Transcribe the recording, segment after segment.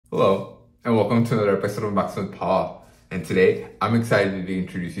Hello, and welcome to another episode of Boxing with Paul. And today, I'm excited to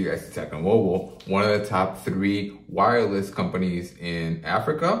introduce you guys to Tecno Bravo, one of the top 3 wireless companies in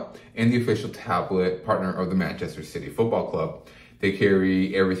Africa and the official tablet partner of the Manchester City Football Club. They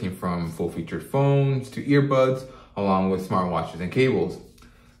carry everything from full-featured phones to earbuds, along with smartwatches and cables.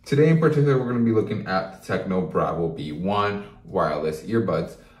 Today in particular, we're going to be looking at the Tecno Bravo B1 wireless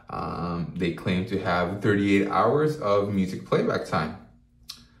earbuds. They claim to have 38 hours of music playback time.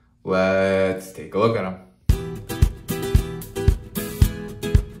 Let's take a look at them.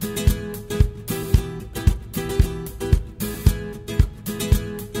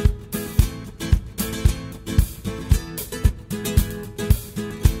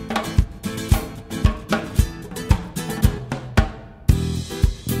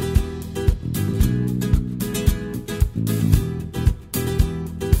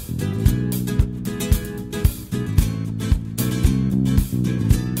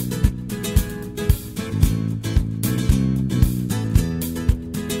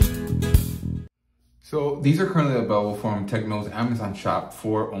 So these are currently available from Tecno's Amazon shop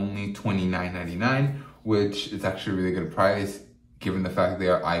for only $29.99, which is actually a really good price given the fact they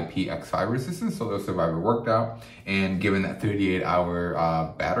are IPX5 resistant, so they'll survive a workout. And given that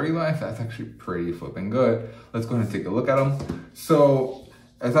 38-hour battery life, that's actually pretty flipping good. Let's go ahead and take a look at them. So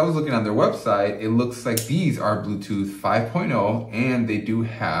as I was looking on their website, it looks like these are Bluetooth 5.0 and they do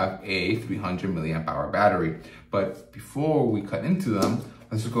have a 300 milliamp hour battery. But before we cut into them,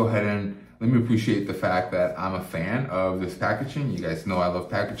 let's just go ahead and let me appreciate the fact that I'm a fan of this packaging. You guys know I love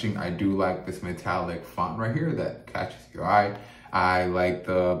packaging. I do like this metallic font right here that catches your eye. I like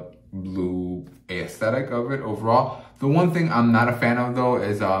the blue aesthetic of it overall. The one thing I'm not a fan of though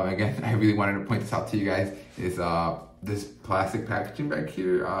is, again, I really wanted to point this out to you guys, is this plastic packaging back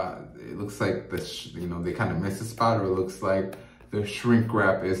here. It looks like this, they kind of missed a spot, or it looks like the shrink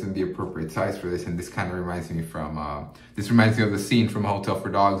wrap isn't the appropriate size for this, and this kind of reminds me of the scene from Hotel for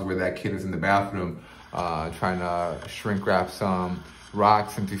Dogs where that kid is in the bathroom trying to shrink wrap some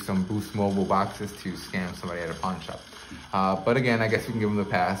rocks into some Boost Mobile boxes to scam somebody at a pawn shop. But again, I guess we can give them the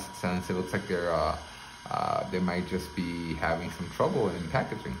pass since it looks like they might just be having some trouble in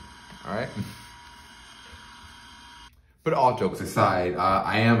packaging. All right. But all jokes aside,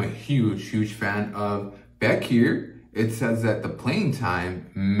 I am a huge fan of back here. It says that the playing time,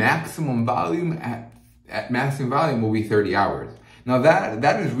 maximum volume at maximum volume will be 30 hours. Now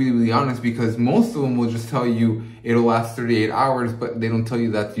that is really honest, because most of them will just tell you it'll last 38 hours, but they don't tell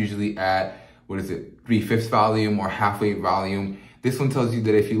you that's usually at, 3/5 volume or halfway volume. This one tells you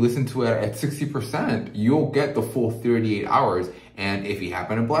that if you listen to it at 60%, you'll get the full 38 hours. And if you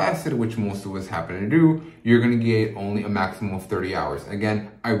happen to blast it, which most of us happen to do, you're gonna get only a maximum of 30 hours.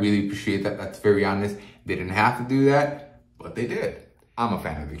 Again, I really appreciate that. That's very honest. They didn't have to do that, but they did. I'm a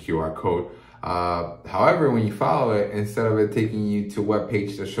fan of the QR code. However, when you follow it, instead of it taking you to a web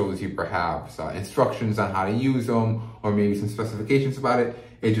page that shows you perhaps instructions on how to use them or maybe some specifications about it,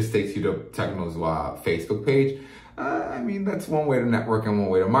 it just takes you to Tecno's Facebook page. I mean, that's one way to network and one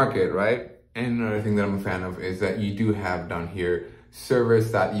way to market, right? And another thing that I'm a fan of is that you do have down here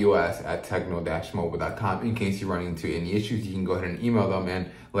service.us@tecno-mobile.com. In case you run into any issues, you can go ahead and email them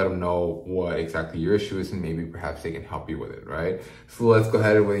and let them know what exactly your issue is, and maybe perhaps they can help you with it, right? So let's go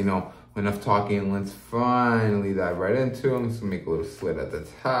ahead and, enough talking, let's finally dive right into them. So make a little slit at the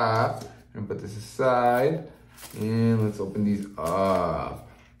top and put this aside, and let's open these up.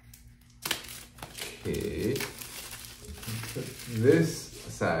 Okay, put this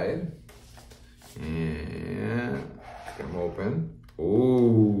aside and get them open.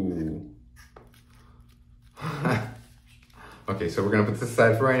 Ooh. Okay, so we're gonna put this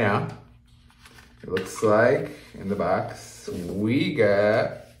aside for right now. It looks like in the box we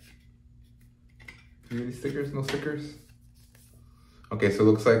got any stickers, no stickers. Okay, so it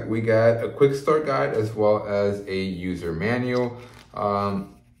looks like we got a quick start guide as well as a user manual.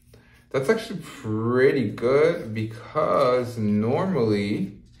 That's actually pretty good, because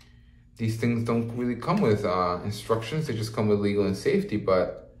normally these things don't really come with instructions. They just come with legal and safety.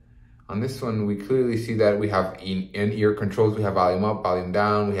 But on this one, we clearly see that we have in-ear controls. We have volume up, volume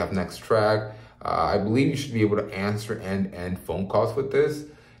down. We have next track. I believe you should be able to answer end-to-end phone calls with this.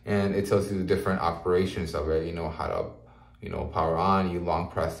 And it tells you the different operations of it. How to, power on. You long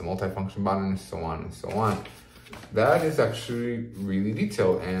press the multifunction button, and so on and so on. That is actually really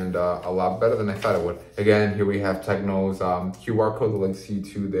detailed and a lot better than I thought it would. Again, here we have Tecno's QR code that links you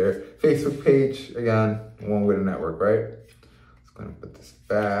to their Facebook page. Again, one way to network, right? Let's go ahead and put this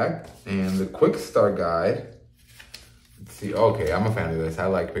back. And the quick start guide. Let's see. Okay, I'm a fan of this. I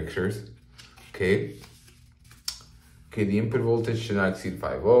like pictures. Okay. Okay, the input voltage should not exceed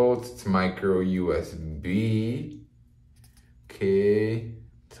 5 volts. It's micro USB. Okay,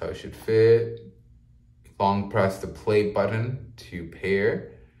 that's how it should fit. Long press the play button to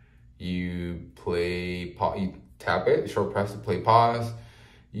pair. You tap it, short press to play pause.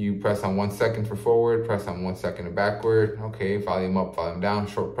 You press on 1 second for forward, press on 1 second to backward. Okay, volume up, volume down,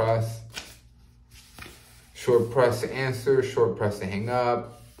 short press. Short press to answer, short press to hang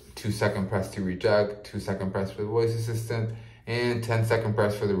up, 2 second press to reject, 2 second press for the voice assistant, and 10 second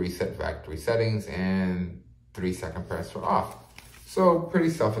press for the reset factory settings, and 3 second press for off. So pretty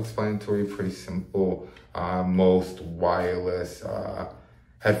self-explanatory, pretty simple. Most wireless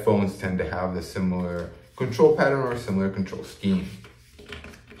headphones tend to have the similar control pattern or similar control scheme.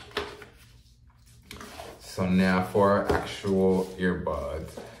 So now for our actual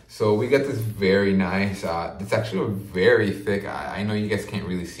earbuds. So we got this very nice, it's actually a very thick, I know you guys can't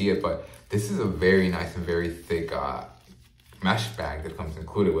really see it, but this is a very nice and very thick mesh bag that comes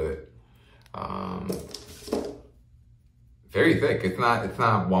included with it. Very thick. It's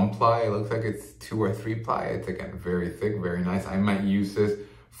not 1 ply. It looks like it's 2 or 3 ply. It's again very thick, very nice. I might use this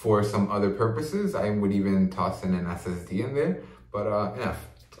for some other purposes. I would even toss in an SSD in there, but enough.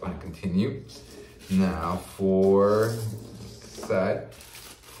 It's going to continue. Now for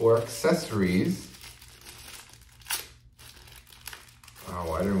accessories.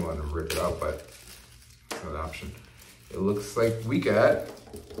 Oh, I didn't want to rip it out, but it's an option. It looks like we got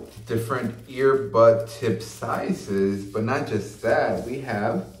different earbud tip sizes, but not just that, we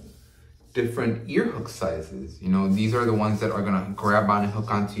have different ear hook sizes. You know, these are the ones that are gonna grab on and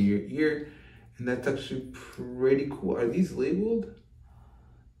hook onto your ear, and that's actually pretty cool. Are these labeled?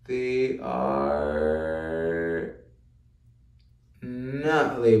 They are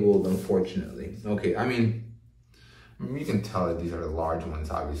not labeled, unfortunately. Okay, I mean, you can tell that these are the large ones,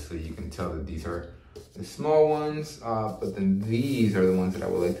 obviously. You can tell that these are the small ones, but then these are the ones that I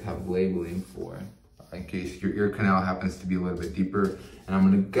would like to have labeling for, in case your ear canal happens to be a little bit deeper. And I'm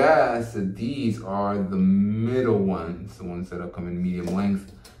gonna guess that these are the middle ones, the ones that come in medium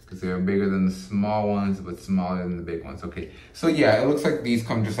length, because they're bigger than the small ones, but smaller than the big ones. Okay, so yeah, it looks like these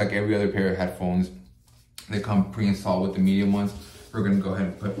come just like every other pair of headphones. They come pre-installed with the medium ones. We're gonna go ahead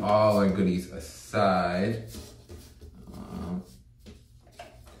and put all our goodies aside.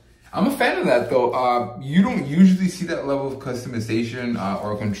 I'm a fan of that though. You don't usually see that level of customization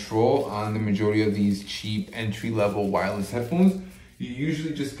or control on the majority of these cheap entry-level wireless headphones. You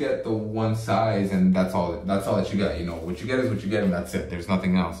usually just get the one size and that's all that you get. You know, what you get is what you get and that's it. There's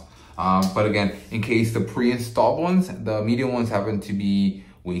nothing else. But again, in case the pre-installed ones, the medium ones happen to be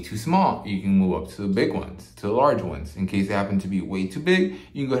way too small, you can move up to the big ones, to the large ones. In case they happen to be way too big,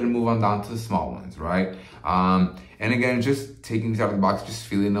 you can go ahead and move on down to the small ones, right? And again, just taking these out of the box, just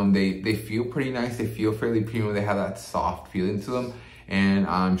feeling them, they feel pretty nice. They feel fairly premium. They have that soft feeling to them. And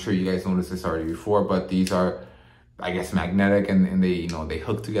I'm sure you guys noticed this already before, but these are, I guess, magnetic and they, you know, they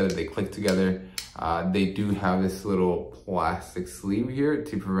hook together, they click together. They do have this little plastic sleeve here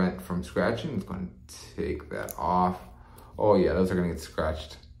to prevent from scratching. I'm going to take that off. Oh yeah, those are gonna get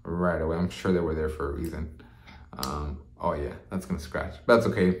scratched right away. I'm sure they were there for a reason. Oh yeah, that's gonna scratch. That's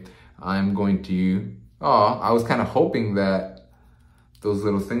okay. I'm going to, I was kind of hoping that those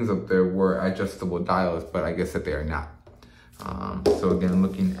little things up there were adjustable dials, but I guess that they are not. So again,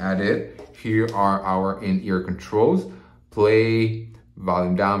 looking at it, here are our in-ear controls. Play,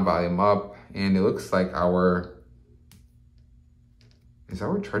 volume down, volume up, and it looks like is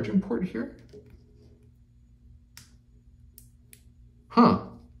our charging port here? Huh.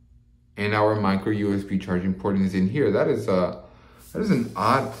 And our micro USB charging port is in here. That is an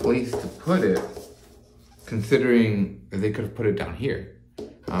odd place to put it, considering that they could have put it down here.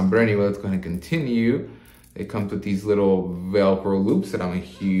 But anyway, let's go ahead and continue. It comes with these little Velcro loops that I'm a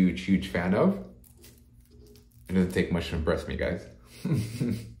huge, huge fan of. It doesn't take much to impress me, guys.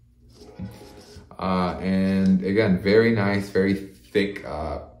 And again, very nice, very thick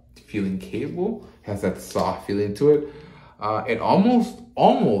feeling cable. Has that soft feeling to it. It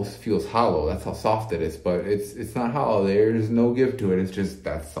almost feels hollow. That's how soft it is, but it's not hollow. There's no give to it. It's just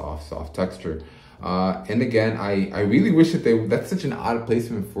that soft texture. And again, I really wish that that's such an odd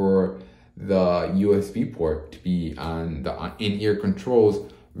placement for the USB port to be on the in-ear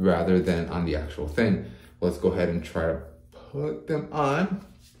controls rather than on the actual thing. Let's go ahead and try to put them on.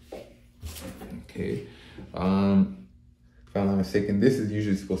 Okay. If I'm not mistaken, this is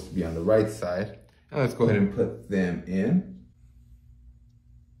usually supposed to be on the right side. Now let's go ahead and put them in.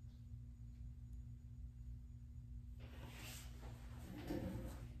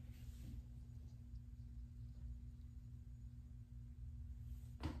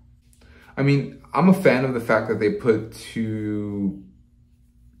 I mean, I'm a fan of the fact that they put two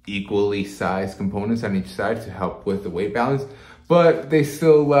equally sized components on each side to help with the weight balance, but they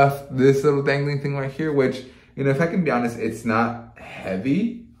still left this little dangling thing right here, which, you know, if I can be honest, it's not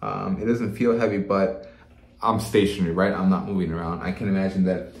heavy. It doesn't feel heavy, but I'm stationary, right? I'm not moving around. I can imagine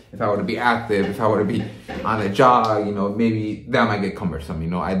that if I were to be active, if I were to be on a jog, you know, maybe that might get cumbersome. You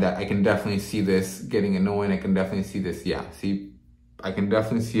know, I can definitely see this getting annoying. I can definitely see this, yeah, see, I can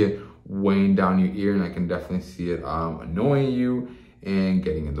definitely see it weighing down your ear, and I can definitely see it annoying you and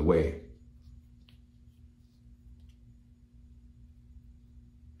getting in the way.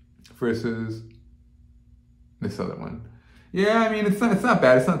 Versus this other one. Yeah, I mean, it's not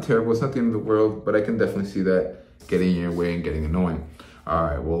bad. It's not terrible. It's not the end of the world, but I can definitely see that getting in your way and getting annoying. All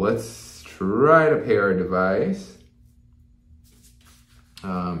right, well, let's try to pair our device.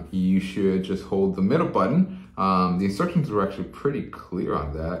 You should just hold the middle button. The instructions were actually pretty clear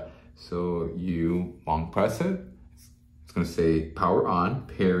on that. So you long press it. It's gonna say power on,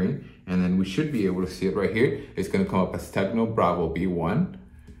 pairing, and then we should be able to see it right here. It's gonna come up as Tecno Bravo B1.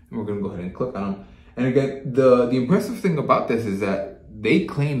 And we're gonna go ahead and click on them. And again, the impressive thing about this is that they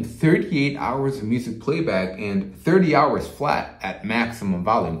claim 38 hours of music playback and 30 hours flat at maximum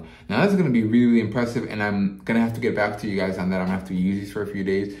volume. Now that's gonna be really, really impressive, and I'm gonna have to get back to you guys on that. I'm gonna have to use these for a few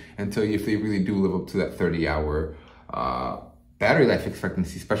days and tell you if they really do live up to that 30-hour battery life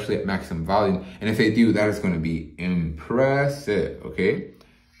expectancy, especially at maximum volume. And if they do, that is gonna be impressive, okay?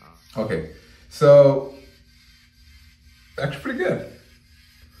 Okay, so actually pretty good.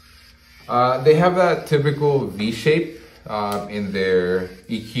 They have that typical V shape in their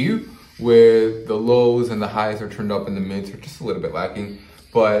EQ, where the lows and the highs are turned up and the mids are just a little bit lacking.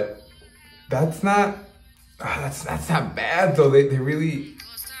 But that's not that's not bad though. They really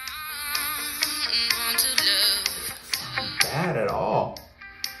not bad at all.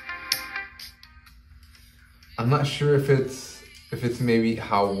 I'm not sure if it's maybe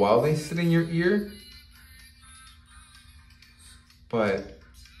how well they sit in your ear, but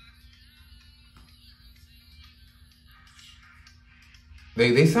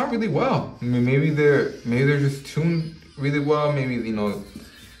they sound really well. I mean, maybe they're just tuned really well. Maybe, you know,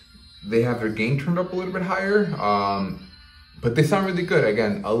 they have their gain turned up a little bit higher. But they sound really good.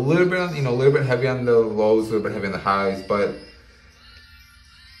 Again, a little bit, you know, a little bit heavy on the lows, a little bit heavy on the highs, but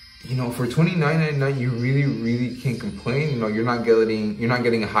you know, for $29.99, you really can't complain. You know, you're not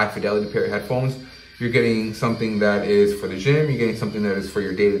getting a high fidelity pair of headphones. You're getting something that is for the gym. You're getting something that is for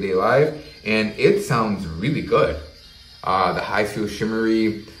your day-to-day life, and it sounds really good. The highs feel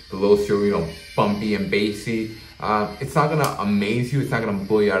shimmery, the lows feel, you know, bumpy and bassy. It's not gonna amaze you. It's not gonna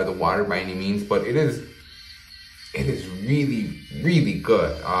blow you out of the water by any means, but it is really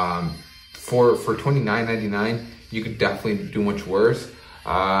good. For $29.99, you could definitely do much worse.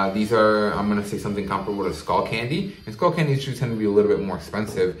 These are, I'm gonna say something comparable to Skull Candy, and Skull Candies should tend to be a little bit more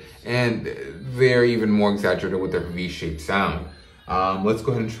expensive, and they're even more exaggerated with their V-shaped sound. Let's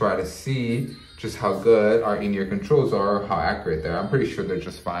go ahead and try to see just how good our in-ear controls are, how accurate they are. I'm pretty sure they're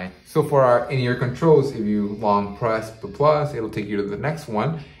just fine. So for our in-ear controls, if you long press the plus, it'll take you to the next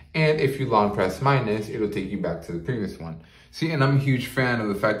one. And if you long press minus, it'll take you back to the previous one. See, and I'm a huge fan of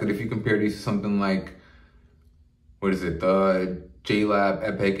the fact that if you compare these to something like, what is it, the JLab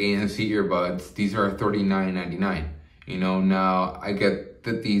Epic ANC earbuds, these are $39.99. You know, now I get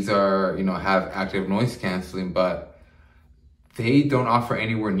that these are, you know, have active noise canceling, but they don't offer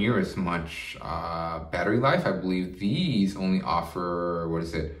anywhere near as much battery life. I believe these only offer,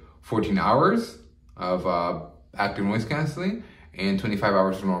 14 hours of active noise canceling and 25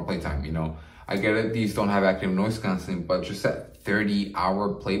 hours of normal playtime. You know, I get it, these don't have active noise canceling, but just that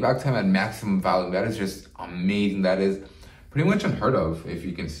 30-hour playback time at maximum volume, that is just amazing. That is pretty much unheard of, if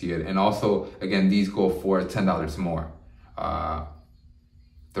you can see it. And also, again, these go for $10 more,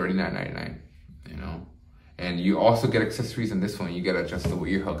 $39.99, you know. And you also get accessories in this one. You get adjustable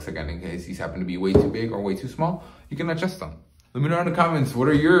ear hooks, again, in case these happen to be way too big or way too small, you can adjust them. Let me know in the comments, what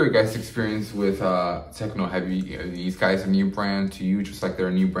are your guys' experience with Tecno? Are these guys a new brand to you, just like they're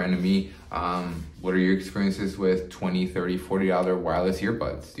a new brand to me? What are your experiences with $20, $30, $40 wireless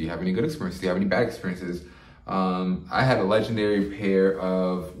earbuds? Do you have any good experiences? Do you have any bad experiences? I had a legendary pair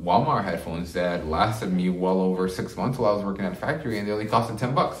of Walmart headphones that lasted me well over 6 months while I was working at a factory, and they only costed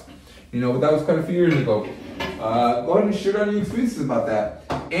 $10. You know, but that was quite a few years ago. Go ahead and share out your experiences about that.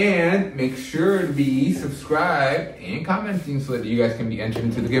 And make sure to be subscribed and commenting so that you guys can be entered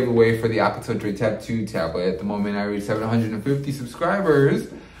into the giveaway for the Apple Touch Tab 2 tablet. At the moment, I reach 750 subscribers.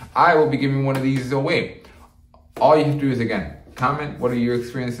 I will be giving one of these away. All you have to do is, again, comment what are your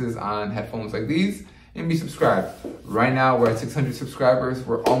experiences on headphones like these, and be subscribed. Right now, we're at 600 subscribers.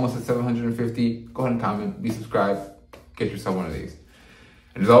 We're almost at 750. Go ahead and comment, be subscribed, get yourself one of these.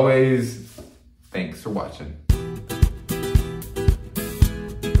 And as always, thanks for watching.